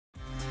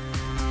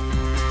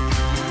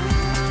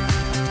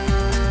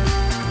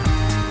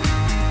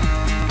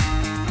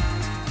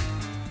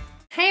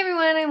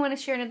want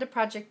to share another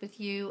project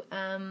with you.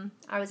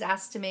 I was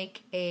asked to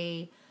make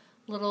a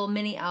little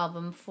mini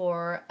album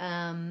for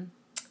a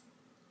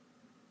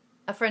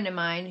friend of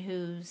mine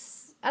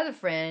whose other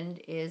friend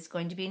is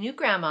going to be a new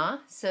grandma.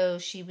 So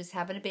she was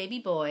having a baby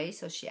boy,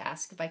 so she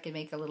asked if I could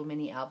make a little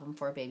mini album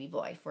for a baby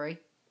boy for a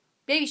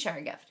baby shower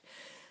gift.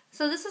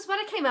 So this is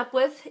what I came up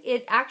with.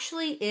 It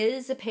actually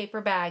is a paper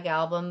bag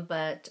album,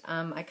 but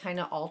I kind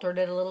of altered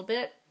it a little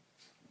bit.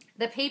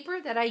 The paper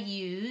that I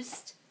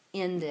used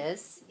in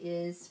this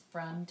is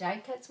from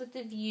Die Cuts with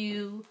the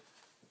View,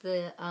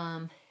 the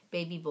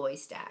Baby Boy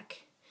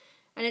Stack.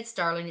 And it's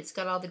darling. It's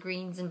got all the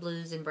greens and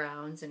blues and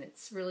browns, and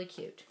it's really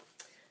cute.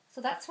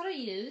 So that's what I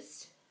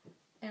used,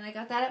 and I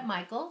got that at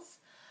Michael's.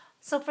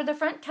 So for the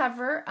front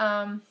cover,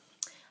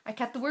 I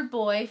cut the word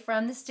boy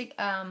from the stick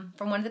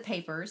from one of the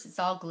papers. It's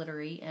all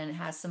glittery and it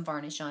has some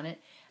varnish on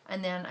it.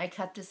 And then I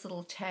cut this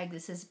little tag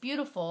that says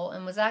beautiful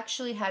and was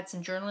actually had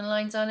some journaling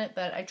lines on it,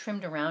 but I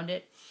trimmed around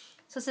it.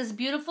 So it says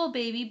beautiful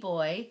baby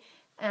boy,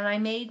 and I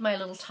made my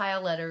little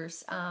tile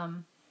letters.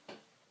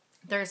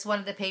 There's one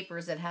of the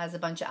papers that has a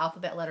bunch of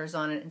alphabet letters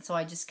on it, and so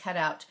I just cut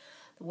out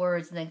the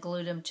words and then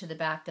glued them to the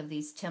back of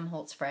these Tim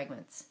Holtz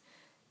fragments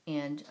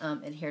and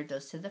adhered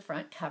those to the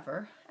front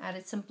cover.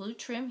 Added some blue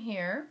trim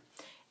here.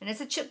 And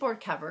it's a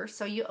chipboard cover,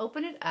 so you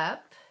open it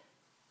up,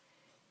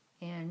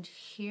 and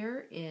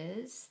here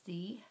is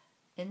the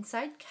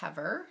inside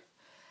cover.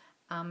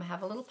 I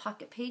have a little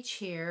pocket page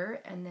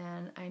here, and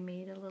then I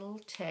made a little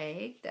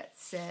tag that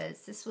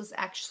says, this was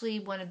actually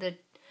one of the,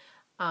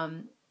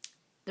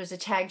 there's a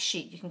tag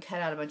sheet. You can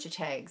cut out a bunch of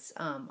tags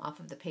off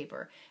of the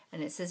paper,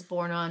 and it says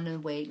born on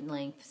and weight and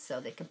length, so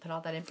they can put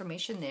all that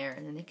information there,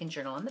 and then they can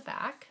journal on the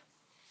back.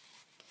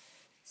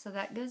 So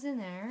that goes in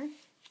there.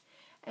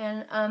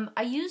 And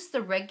I used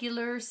the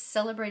regular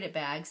celebrated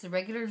bags, the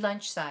regular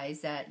lunch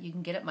size that you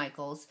can get at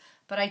Michael's,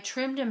 but I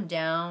trimmed them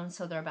down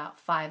so they're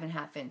about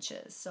 5.5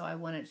 inches. So I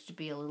wanted it to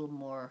be a little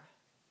more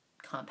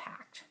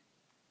compact.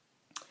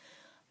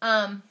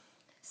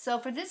 So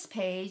for this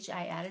page,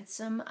 I added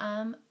some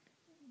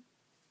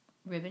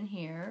ribbon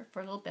here for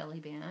a little belly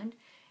band,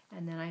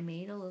 and then I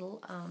made a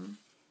little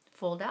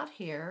fold out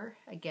here.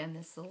 Again,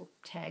 this little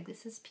tag,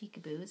 this is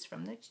Peekaboo's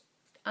from the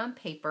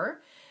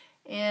paper.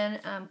 And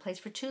place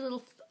for two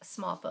little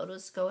small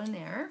photos go in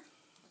there.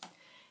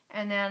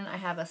 And then I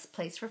have a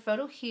place for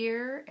photo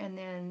here, and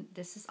then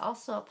this is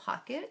also a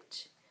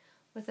pocket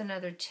with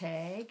another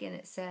tag, and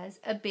it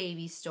says a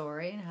baby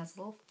story, and it has a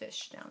little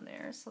fish down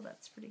there, so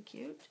that's pretty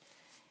cute.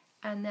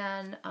 And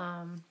then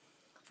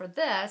for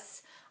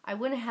this, I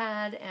went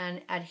ahead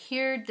and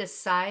adhered the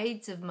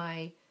sides of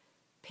my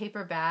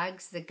paper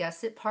bags, the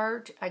gusset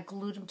part. I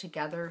glued them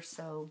together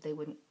so they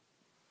wouldn't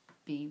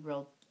be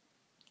real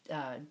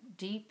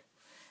deep.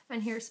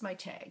 And here's my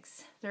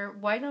tags. They're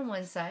white on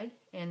one side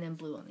and then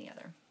blue on the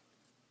other.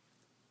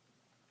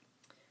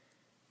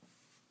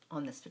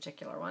 On this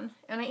particular one.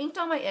 And I inked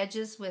all my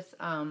edges with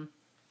the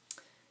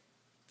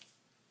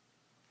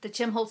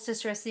Tim Holtz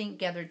Distress Ink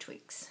Gathered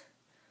Tweaks.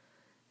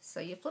 So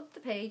you flip the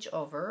page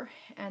over,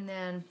 and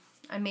then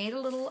I made a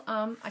little,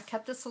 I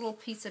cut this little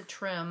piece of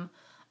trim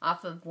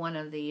off of one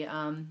of the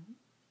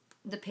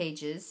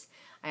pages.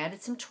 I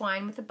added some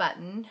twine with a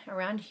button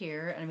around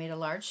here, and I made a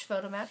large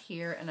photo mat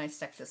here, and I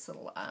stuck this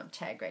little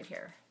tag right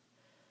here.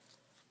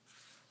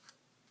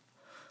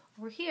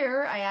 Over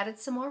here, I added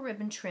some more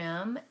ribbon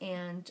trim,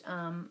 and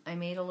I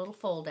made a little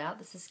fold out.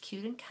 This is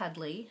cute and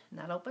cuddly, and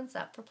that opens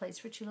up for place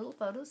for two little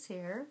photos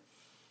here.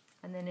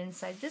 And then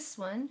inside this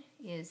one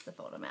is the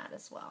photo mat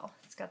as well.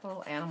 It's got the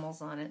little animals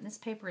on it, and this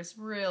paper is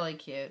really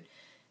cute.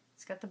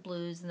 It's got the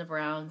blues and the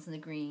browns and the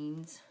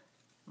greens,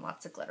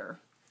 lots of glitter.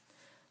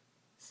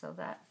 So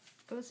that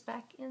goes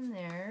back in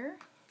there.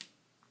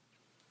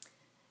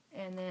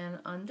 And then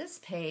on this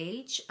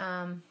page,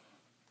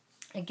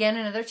 again,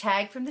 another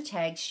tag from the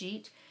tag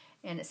sheet,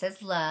 and it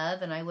says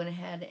love, and I went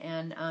ahead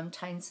and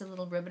tied some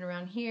little ribbon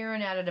around here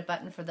and added a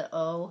button for the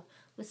O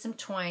with some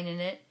twine in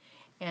it,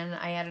 and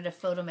I added a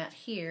photo mat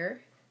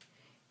here,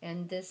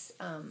 and this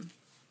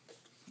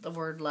the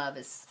word love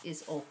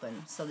is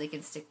open, so they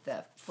can stick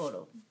the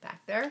photo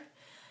back there.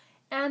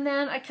 And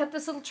then I cut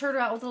this little turtle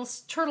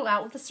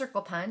out with a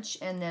circle punch,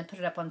 and then put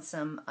it up on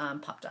some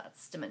Pop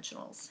Dots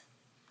Dimensionals.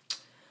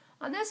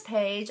 On this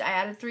page, I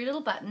added 3 little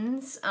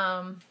buttons,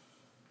 and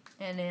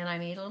then I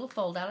made a little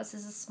fold out. It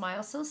says a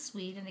smile so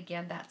sweet, and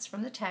again, that's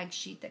from the tag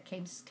sheet that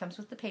comes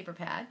with the paper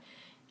pad,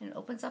 and it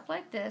opens up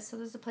like this. So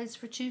there's a place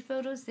for 2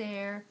 photos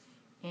there,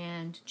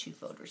 and 2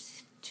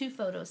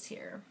 photos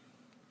here.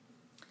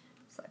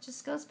 So it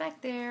just goes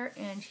back there,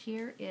 and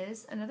here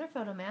is another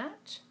photo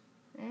mat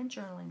and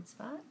journaling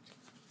spot.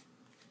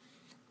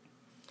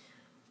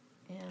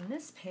 And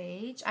this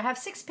page, I have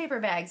 6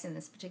 paper bags in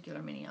this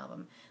particular mini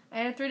album.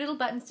 I added 3 little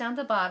buttons down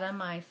the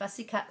bottom. I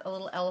fussy cut a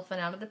little elephant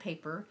out of the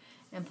paper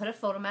and put a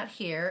photo mat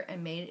here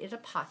and made it a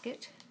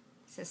pocket.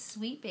 It says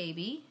sweet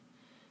baby.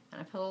 And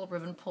I put a little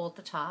ribbon pull at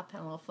the top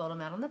and a little photo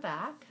mat on the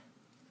back.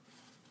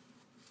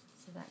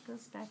 So that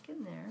goes back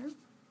in there.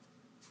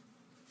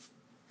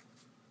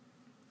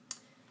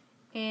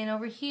 And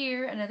over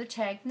here, another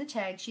tag from the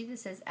tag sheet that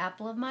says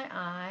Apple of My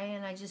Eye,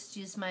 and I just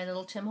used my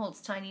little Tim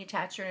Holtz tiny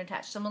attacher and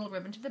attached some little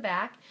ribbon to the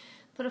back.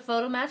 Put a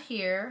photo mat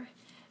here,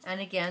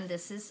 and again,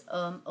 this is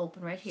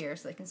open right here,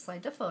 so they can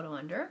slide the photo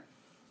under.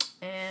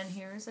 And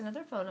here's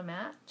another photo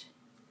mat.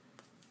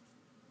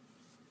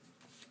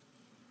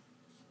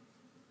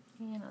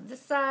 And on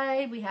this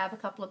side, we have a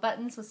couple of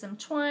buttons with some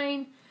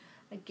twine.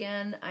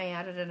 Again, I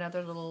added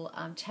another little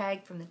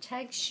tag from the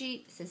tag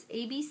sheet. It says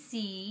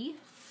ABC.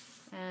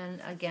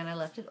 And again, I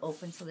left it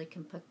open so they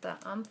can put the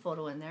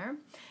photo in there.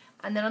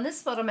 And then on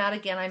this photo mat,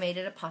 again, I made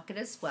it a pocket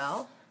as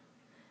well.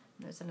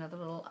 There's another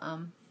little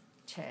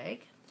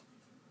tag.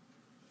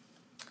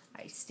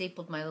 I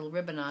stapled my little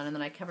ribbon on, and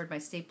then I covered my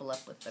staple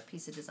up with a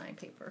piece of design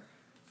paper.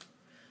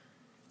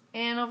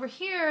 And over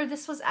here,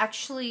 this was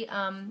actually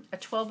a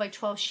 12 by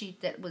 12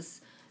 sheet that was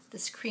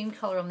this cream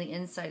color on the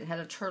inside. It had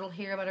a turtle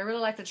here, but I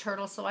really like the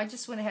turtle, so I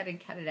just went ahead and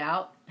cut it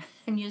out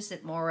and used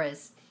it more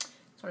as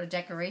sort of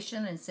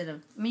decoration instead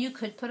of, I mean, you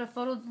could put a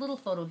little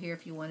photo here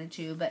if you wanted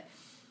to, but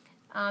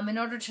in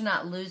order to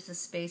not lose the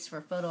space for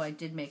a photo, I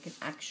did make it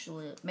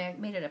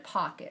made it a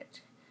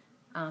pocket,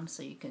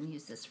 so you can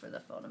use this for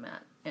the photo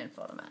mat and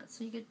photo mat.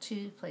 So you get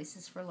 2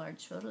 places for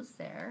large photos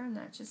there, and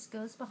that just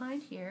goes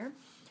behind here.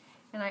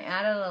 And I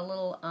added a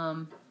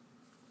little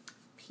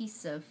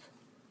piece of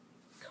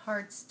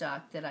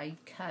cardstock that I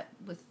cut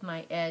with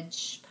my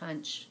edge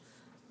punch,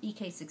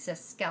 EK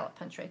Success scallop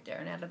punch right there,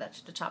 and added that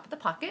to the top of the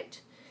pocket.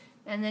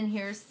 And then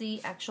here's the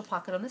actual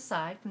pocket on the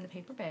side from the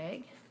paper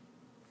bag.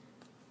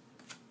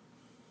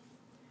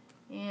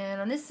 And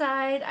on this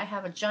side, I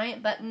have a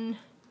giant button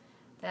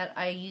that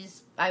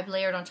I've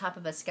layered on top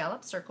of a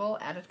scallop circle,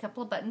 added a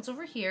couple of buttons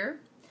over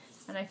here,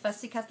 and I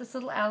fussy cut this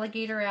little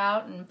alligator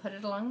out and put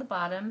it along the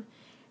bottom.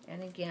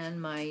 And again,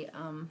 my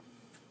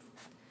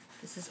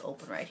this is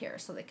open right here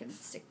so they can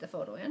stick the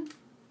photo in.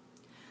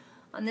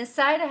 On this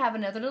side, I have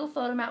another little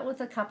photo mat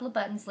with a couple of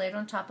buttons laid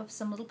on top of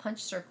some little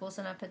punch circles,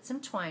 and I put some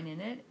twine in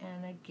it.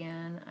 And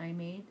again, I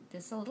made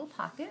this a little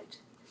pocket.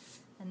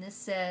 And this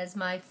says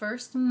my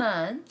first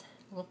month,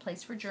 a little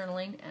place for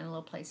journaling, and a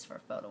little place for a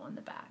photo on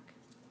the back.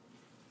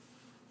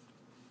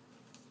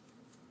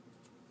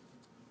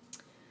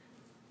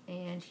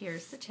 And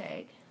here's the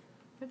tag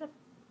for the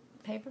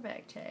paper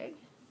bag tag.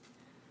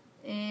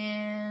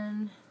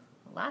 And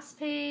the last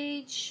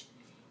page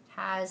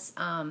has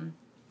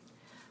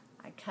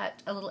I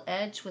cut a little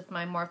edge with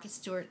my Martha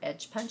Stewart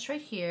edge punch right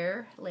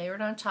here,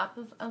 layered on top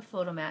of a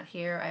photo mat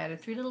here. I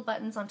added 3 little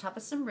buttons on top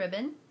of some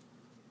ribbon.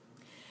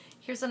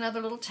 Here's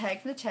another little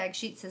tag from the tag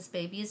sheet. It says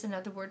baby is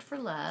another word for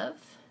love.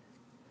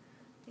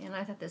 And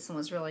I thought this one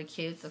was really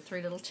cute, the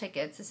 3 little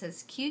tickets. It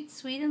says cute,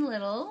 sweet, and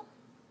little.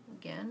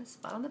 Again, a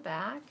spot on the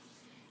back.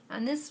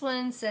 And this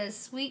one says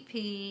sweet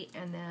pea,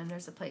 and then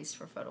there's a place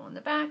for a photo on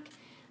the back.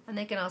 And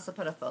they can also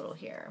put a photo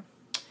here.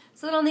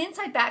 So then on the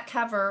inside back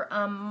cover,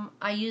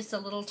 I used a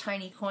little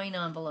tiny coin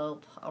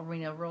envelope, a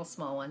real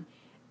small one.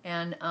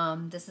 And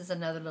this is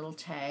another little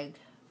tag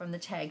from the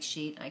tag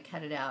sheet. I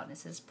cut it out, and it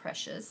says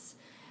precious.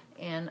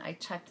 And I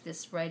tucked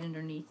this right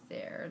underneath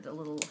there, the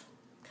little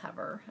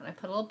cover. And I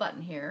put a little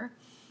button here.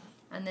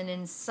 And then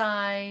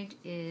inside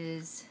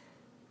is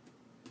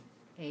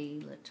a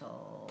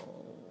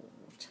little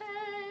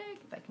tag,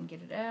 if I can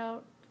get it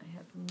out. I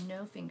have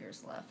no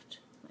fingers left.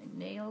 My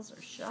nails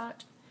are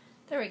shot.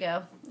 There we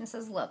go. It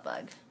says Love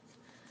Bug.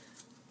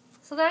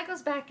 So that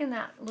goes back in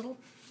that little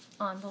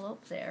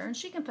envelope there. And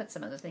she can put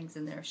some other things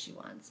in there if she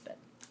wants. But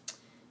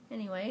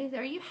anyway,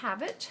 there you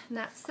have it. And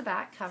that's the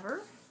back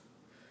cover.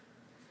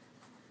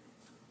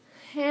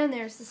 And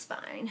there's the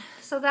spine.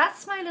 So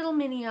that's my little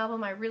mini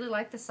album. I really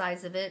like the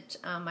size of it.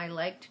 I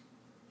liked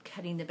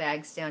cutting the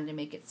bags down to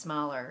make it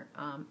smaller.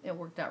 It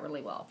worked out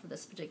really well for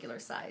this particular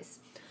size.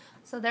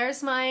 So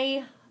there's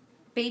my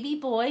Baby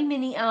Boy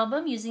mini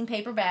album using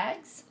paper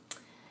bags.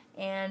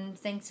 And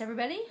thanks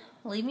everybody.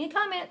 Leave me a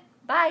comment.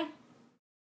 Bye.